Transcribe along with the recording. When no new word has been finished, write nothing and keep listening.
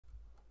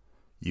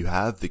You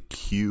have the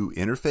Queue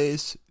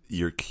interface,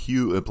 your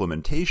Queue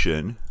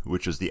implementation,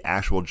 which is the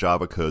actual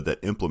Java code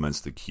that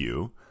implements the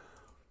queue.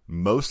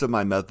 Most of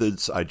my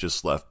methods I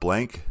just left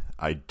blank.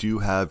 I do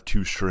have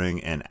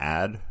toString and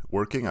add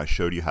working. I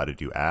showed you how to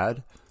do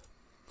add.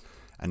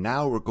 And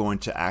now we're going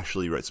to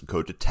actually write some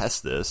code to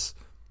test this.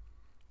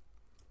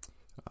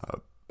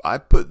 I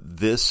put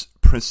this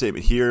print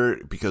statement here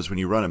because when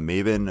you run a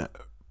Maven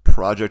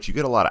project, you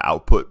get a lot of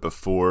output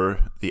before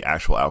the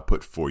actual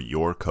output for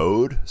your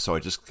code. So I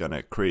just kind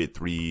of created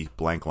 3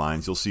 blank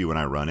lines. You'll see when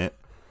I run it.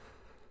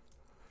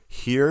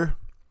 Here,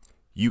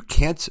 you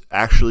can't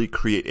actually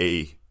create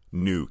a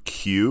new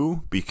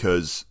queue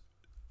because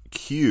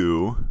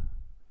queue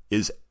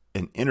is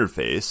an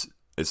interface.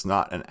 It's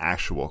not an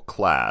actual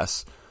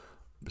class.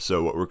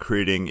 So what we're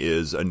creating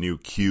is a new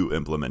queue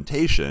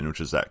implementation, which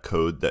is that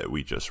code that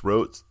we just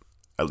wrote,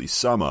 at least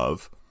some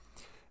of.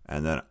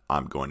 And then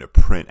I'm going to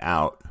print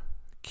out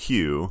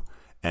queue.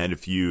 And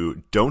if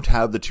you don't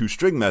have the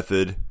toString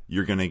method,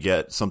 you're going to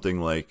get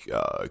something like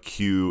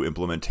queue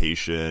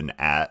implementation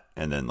at,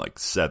 and then like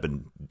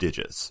 7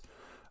 digits.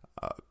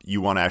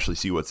 You want to actually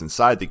see what's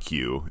inside the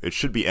queue. It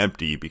should be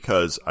empty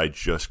because I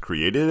just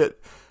created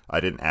it. I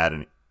didn't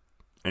add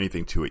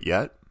anything to it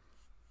yet.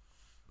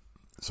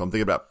 So I'm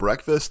thinking about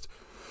breakfast.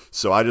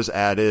 So I just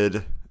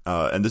added,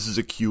 and this is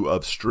a queue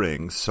of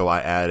strings. So I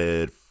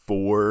added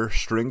 4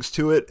 strings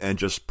to it and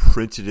just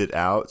printed it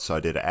out. So I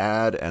did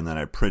add, and then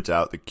I print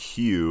out the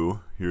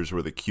queue. Here's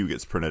where the queue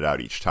gets printed out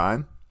each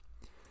time.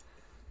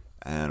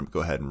 And I'm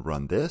go ahead and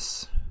run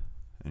this.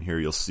 And here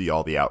you'll see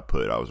all the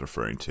output I was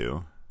referring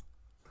to.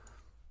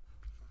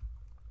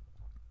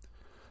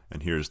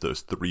 And here's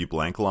those 3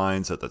 blank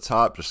lines at the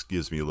top. Just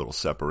gives me a little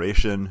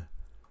separation.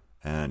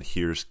 And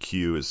here's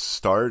queue is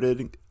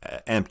started,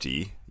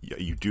 empty.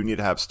 You do need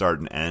to have start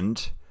and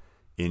end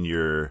in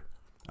your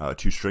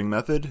toString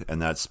method,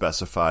 and that's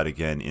specified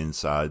again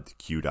inside the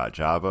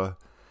queue.java.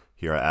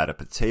 Here I add a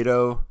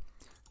potato.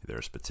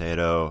 There's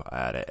potato. I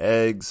added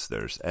eggs.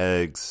 There's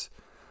eggs.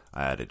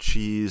 I added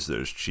cheese.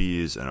 There's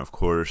cheese. And of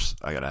course,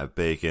 I gotta have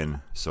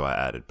bacon, so I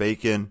added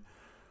bacon.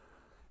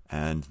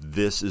 And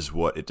this is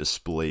what it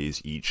displays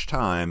each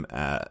time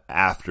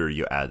after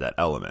you add that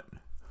element.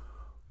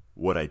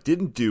 What I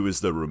didn't do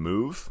is the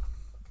remove,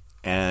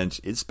 and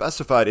it's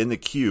specified in the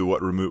queue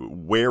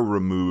where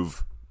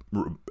remove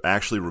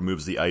actually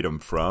removes the item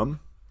from.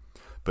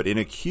 But in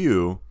a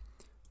queue,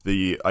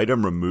 the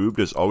item removed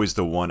is always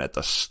the one at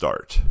the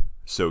start.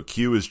 So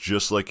queue is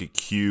just like a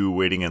queue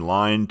waiting in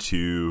line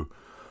to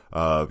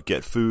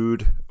get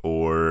food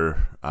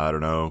or, I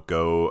don't know,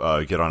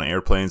 go get on an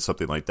airplane,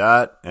 something like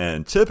that.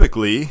 And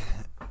typically,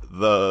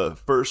 the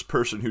first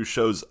person who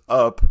shows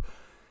up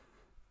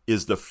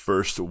is the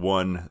first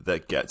one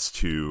that gets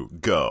to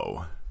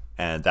go.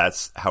 And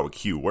that's how a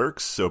queue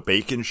works. So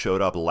bacon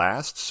showed up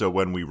last. So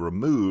when we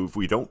remove,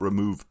 we don't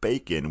remove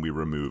bacon, we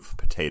remove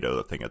potato,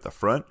 the thing at the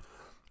front.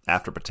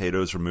 After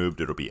potato is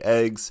removed, it'll be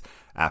eggs.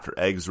 After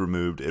eggs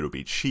removed, it'll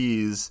be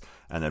cheese.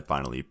 And then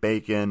finally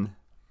bacon.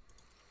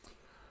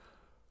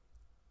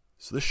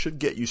 So this should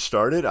get you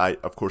started.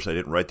 Of course, I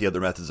didn't write the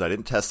other methods. I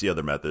didn't test the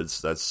other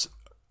methods. That's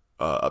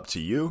up to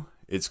you.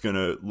 It's going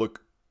to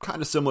look kind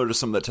of similar to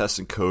some of the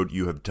testing code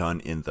you have done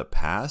in the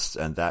past,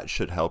 and that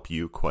should help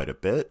you quite a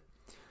bit.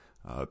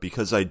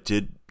 Because I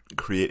did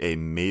create a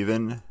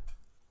Maven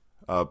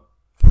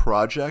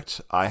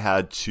project, I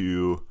had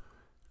to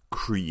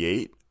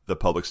create the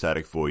public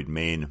static void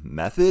main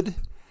method,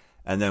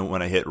 and then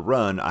when I hit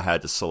run, I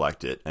had to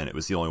select it, and it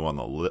was the only one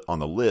on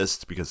the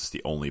list because it's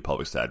the only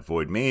public static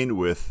void main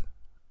with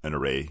an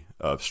array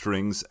of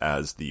strings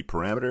as the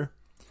parameter,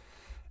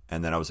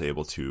 and then I was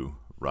able to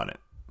run it.